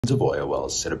Millions of oil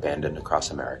wells sit abandoned across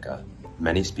America,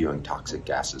 many spewing toxic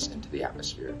gases into the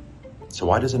atmosphere. So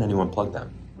why doesn't anyone plug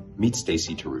them? Meet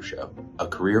Stacey Taruscio, a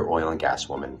career oil and gas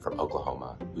woman from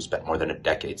Oklahoma who spent more than a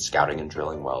decade scouting and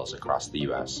drilling wells across the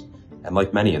U.S. And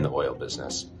like many in the oil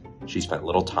business, she spent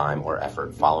little time or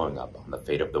effort following up on the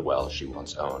fate of the wells she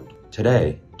once owned.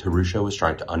 Today, Taruscio is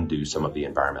trying to undo some of the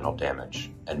environmental damage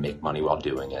and make money while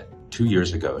doing it. 2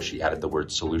 years ago, she added the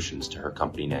word solutions to her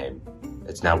company name.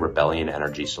 It's now Rebellion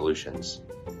Energy Solutions,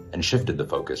 and shifted the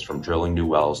focus from drilling new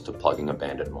wells to plugging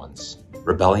abandoned ones.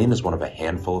 Rebellion is one of a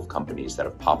handful of companies that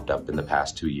have popped up in the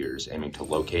past 2 years aiming to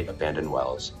locate abandoned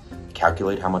wells,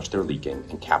 calculate how much they're leaking,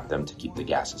 and cap them to keep the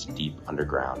gases deep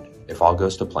underground. If all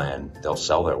goes to plan, they'll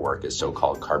sell their work as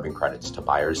so-called carbon credits to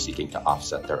buyers seeking to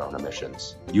offset their own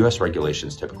emissions. U.S.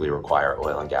 regulations typically require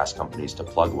oil and gas companies to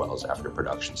plug wells after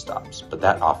production stops, but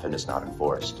that often is not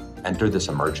enforced. Enter this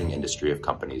emerging industry of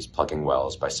companies plugging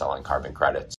wells by selling carbon credits.